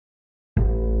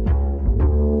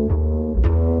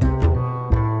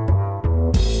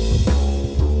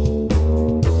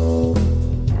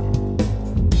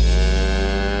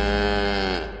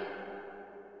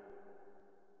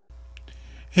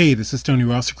Hey, this is Tony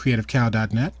Ross of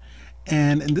CreativeCow.net,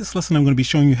 and in this lesson I'm going to be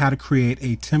showing you how to create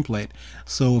a template.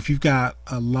 So if you've got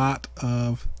a lot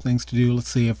of things to do, let's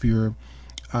say if you're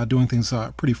doing things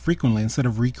pretty frequently, instead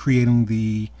of recreating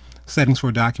the settings for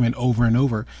a document over and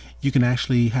over, you can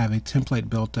actually have a template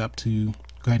built up to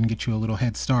go ahead and get you a little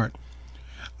head start.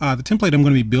 The template I'm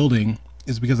going to be building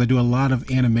is because I do a lot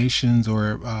of animations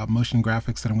or motion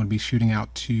graphics that I'm going to be shooting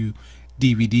out to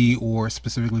DVD or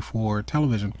specifically for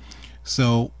television.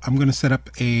 So I'm going to set up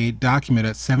a document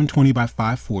at 720 by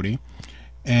 540,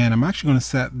 and I'm actually going to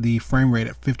set the frame rate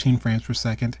at 15 frames per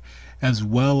second, as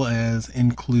well as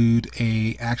include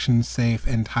a action safe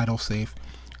and title safe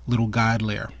little guide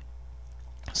layer.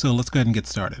 So let's go ahead and get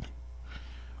started.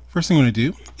 First thing I'm going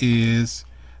to do is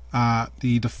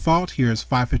the default here is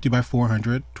 550 by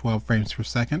 400, 12 frames per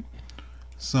second.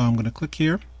 So I'm going to click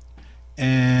here,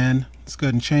 and let's go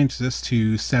ahead and change this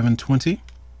to 720.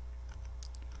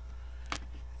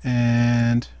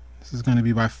 And this is going to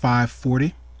be by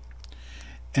 540,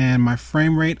 and my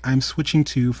frame rate I'm switching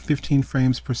to 15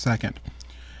 frames per second.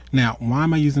 Now, why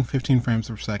am I using 15 frames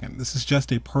per second? This is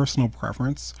just a personal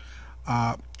preference.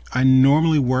 I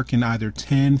normally work in either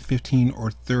 10, 15, or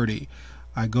 30.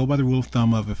 I go by the rule of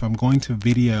thumb of if I'm going to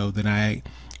video, then I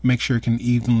make sure it can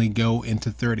evenly go into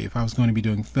 30. If I was going to be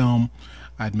doing film,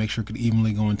 I'd make sure it could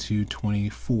evenly go into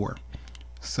 24.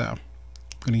 So I'm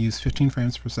going to use 15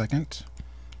 frames per second.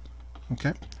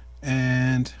 Okay,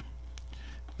 and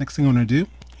next thing I'm going to do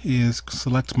is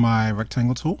select my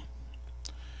rectangle tool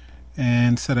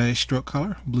and set a stroke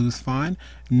color. Blue is fine.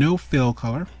 No fill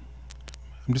color.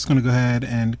 I'm just going to go ahead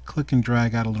and click and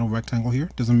drag out a little rectangle here.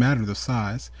 Doesn't matter the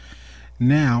size.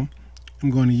 Now I'm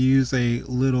going to use a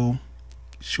little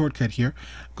shortcut here.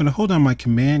 I'm going to hold down my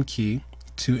command key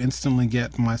to instantly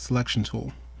get my selection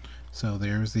tool. So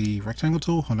there's the rectangle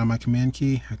tool. Hold down my command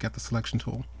key. I've got the selection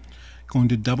tool. Going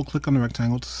to double click on the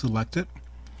rectangle to select it,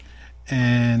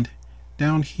 and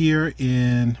down here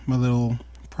in my little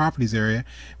properties area,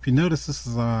 if you notice, this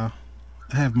is I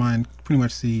have mine pretty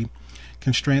much the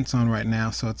constraints on right now,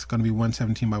 so it's going to be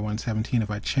 117 by 117. If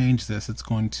I change this, it's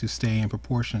going to stay in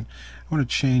proportion. I want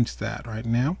to change that right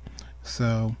now,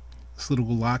 so this little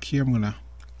lock here, I'm going to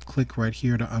click right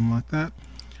here to unlock that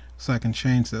so I can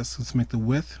change this. Let's make the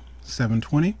width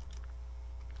 720.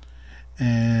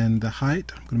 And the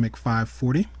height, I'm going to make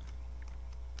 540.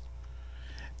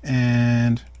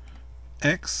 And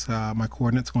X, my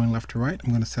coordinates going left to right, I'm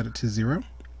going to set it to 0.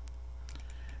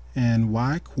 And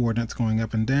Y, coordinates going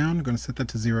up and down, I'm going to set that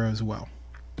to 0 as well.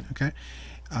 Okay.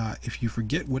 If you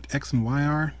forget what X and Y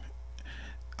are,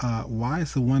 Y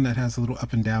is the one that has a little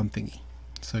up and down thingy.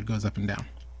 So it goes up and down.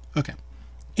 Okay.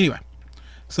 Anyway,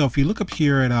 so if you look up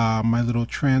here at my little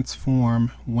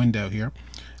transform window here,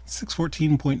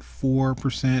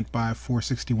 614.4% by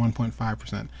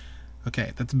 461.5%.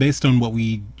 Okay, that's based on what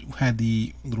we had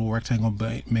the little rectangle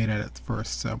made at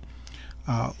first. So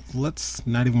let's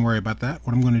not even worry about that.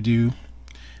 What I'm going to do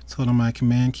is hold on my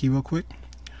command key real quick.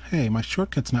 Hey, my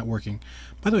shortcut's not working.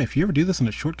 By the way, if you ever do this and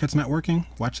the shortcut's not working,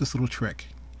 watch this little trick.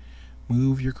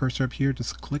 Move your cursor up here,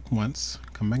 just click once,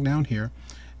 come back down here.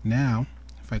 Now,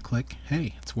 if I click,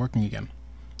 hey, it's working again.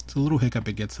 It's a little hiccup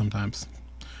it gets sometimes.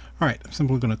 Alright, I'm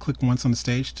simply going to click once on the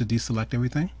stage to deselect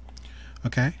everything.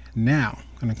 Okay, now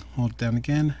I'm going to hold it down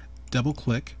again, double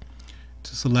click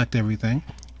to select everything,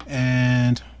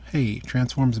 and hey,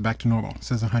 transforms back to normal. It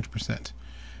says 100%.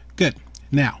 Good.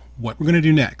 Now, what we're going to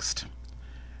do next,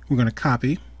 we're going to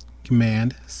copy,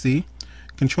 Command C,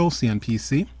 Control C on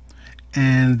PC,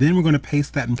 and then we're going to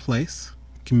paste that in place,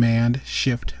 Command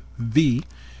Shift V,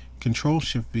 Control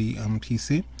Shift V on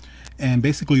PC. And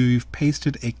basically we've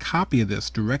pasted a copy of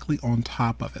this directly on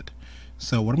top of it.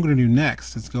 So what I'm going to do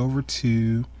next is go over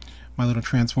to my little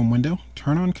transform window,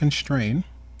 turn on constrain,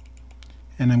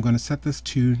 and I'm going to set this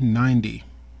to 90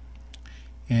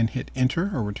 and hit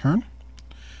enter or return.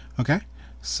 Okay,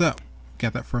 so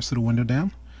got that first little window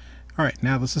down. Alright,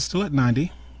 now this is still at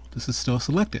 90. This is still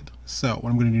selected. So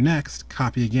what I'm going to do next,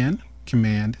 copy again,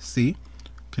 Command C,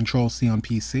 Control C on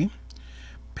PC,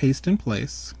 paste in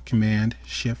place, Command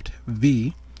Shift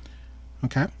V.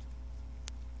 Okay,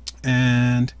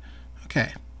 and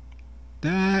okay,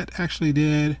 that actually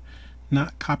did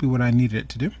not copy what I needed it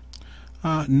to do.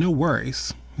 No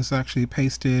worries. This actually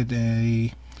pasted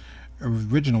a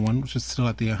original one, which is still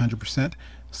at the 100%.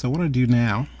 So what I do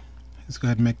now is go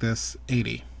ahead and make this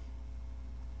 80.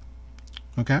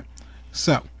 Okay,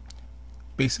 so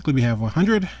basically we have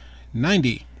 100,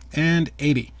 90, and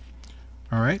 80.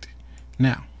 All right.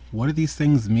 Now, what do these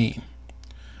things mean?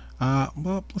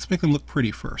 Well, let's make them look pretty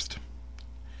first.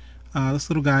 This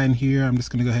little guy in here, I'm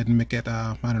just going to go ahead and make it,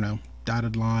 I don't know,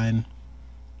 dotted line,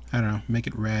 I don't know, make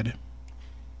it red.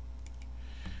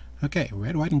 Okay,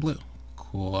 red, white, and blue.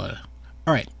 Cool.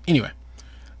 Alright, anyway,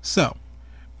 so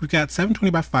we've got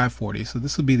 720 by 540, so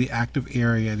this will be the active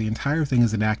area. The entire thing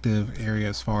is an active area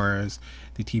as far as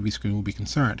the TV screen will be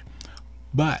concerned.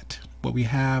 But what we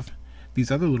have these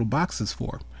other little boxes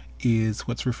for is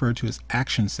what's referred to as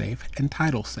action safe and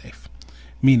title safe.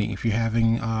 Meaning, if you're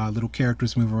having little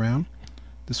characters move around,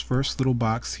 this first little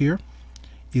box here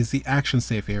is the action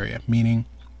safe area, meaning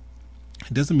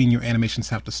it doesn't mean your animations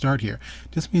have to start here.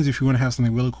 It just means if you want to have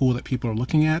something really cool that people are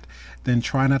looking at, then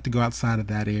try not to go outside of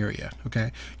that area,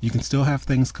 okay? You can still have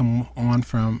things come on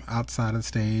from outside of the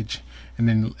stage and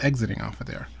then exiting off of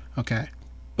there, okay?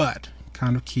 But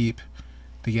kind of keep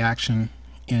the action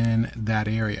in that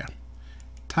area.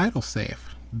 Title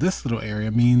safe. This little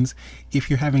area means if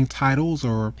you're having titles,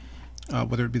 or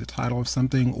whether it be the title of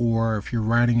something, or if you're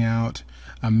writing out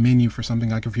a menu for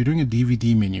something, like if you're doing a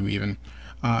DVD menu even,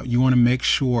 you want to make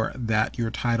sure that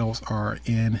your titles are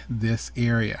in this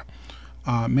area.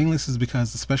 Mainly this is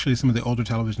because, especially some of the older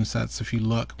television sets, if you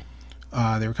look,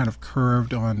 they were kind of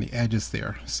curved on the edges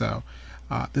there. So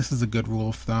this is a good rule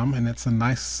of thumb, and it's a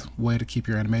nice way to keep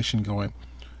your animation going.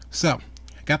 So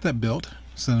I got that built.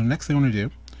 So the next thing I want to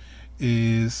do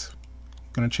is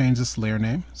I'm going to change this layer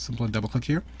name. Simply double click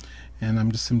here, and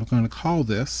I'm just simply going to call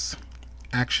this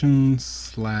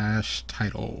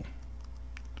action/title.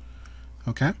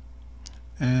 Okay,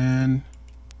 and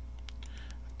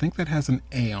I think that has an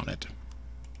A on it.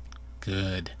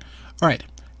 Good. All right,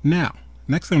 now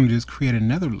next thing I'm going to do is create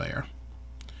another layer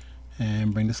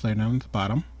and bring this layer down to the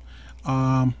bottom.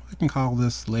 I can call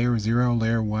this layer 0,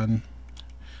 layer 1.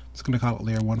 Just going to call it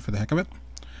layer 1 for the heck of it.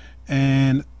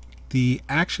 And the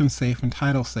action safe and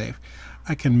title safe,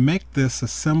 I can make this a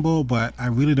symbol, but I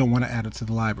really don't want to add it to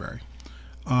the library.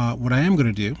 What I am going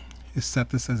to do is set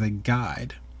this as a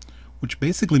guide, which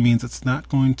basically means it's not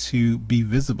going to be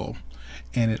visible,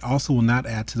 and it also will not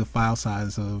add to the file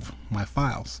size of my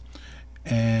files.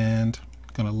 And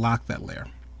I'm going to lock that layer.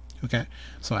 Okay,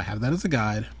 so I have that as a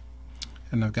guide,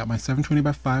 and I've got my 720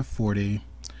 by 540,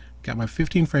 got my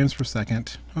 15 frames per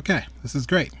second. Okay, this is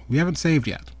great. We haven't saved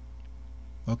yet.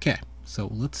 Okay, so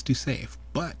let's do save,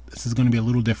 but this is going to be a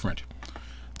little different.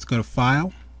 Let's go to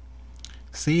File,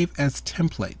 Save as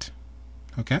Template.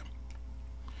 Okay,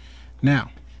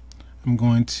 now I'm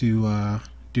going to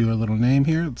do a little name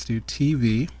here. Let's do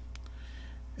TV,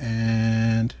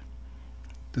 and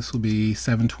this will be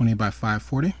 720 by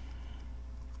 540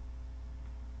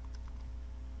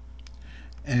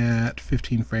 at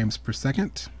 15 frames per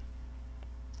second.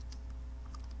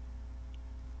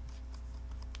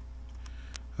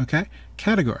 Okay,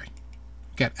 category.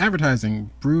 Got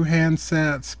advertising, brew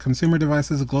handsets, consumer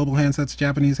devices, global handsets,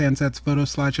 Japanese handsets,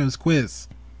 photos, slideshows, quiz.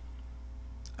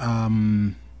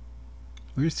 Where's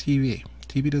TV?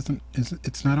 TV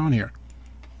it's not on here.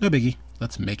 No biggie.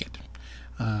 Let's make it.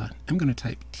 I'm going to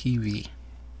type TV.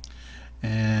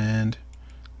 And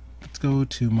let's go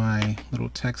to my little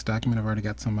text document. I've already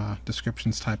got some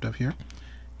descriptions typed up here.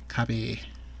 Copy.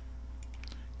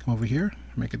 Come over here,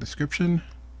 make a description.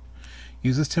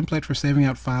 Use this template for saving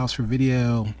out files for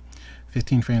video,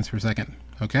 15 frames per second.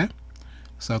 Okay?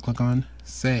 So click on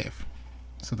Save.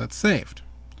 So that's saved.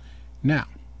 Now,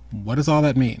 what does all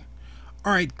that mean?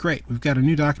 Alright, great. We've got a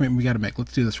new document we got to make.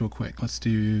 Let's do this real quick. Let's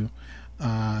do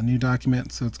new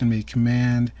document. So it's going to be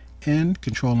Command N,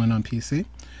 Control N on PC,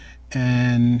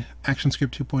 and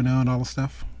ActionScript 2.0 and all the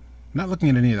stuff. I'm not looking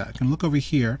at any of that. I can look over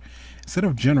here. Instead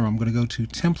of General, I'm going to go to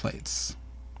Templates.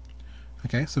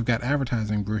 Okay, so we've got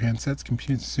advertising, brew handsets,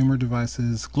 consumer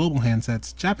devices, global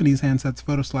handsets, Japanese handsets,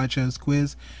 photo, slideshows,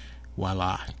 quiz.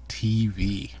 Voila,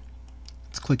 TV.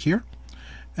 Let's click here,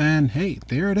 and hey,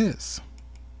 there it is.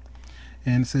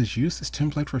 And it says use this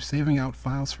template for saving out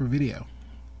files for video,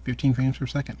 15 frames per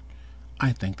second.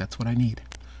 I think that's what I need.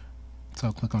 So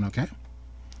I'll click on OK,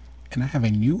 and I have a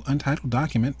new untitled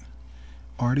document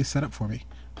already set up for me,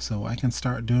 so I can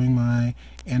start doing my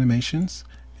animations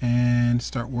and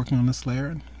start working on this layer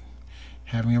and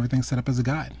having everything set up as a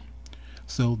guide.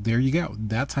 So there you go.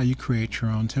 That's how you create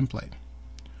your own template.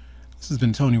 This has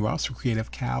been Tony Ross for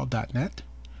CreativeCal.net.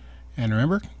 And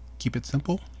remember, keep it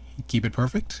simple, keep it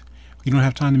perfect. If you don't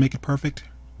have time to make it perfect,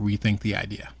 rethink the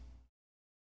idea.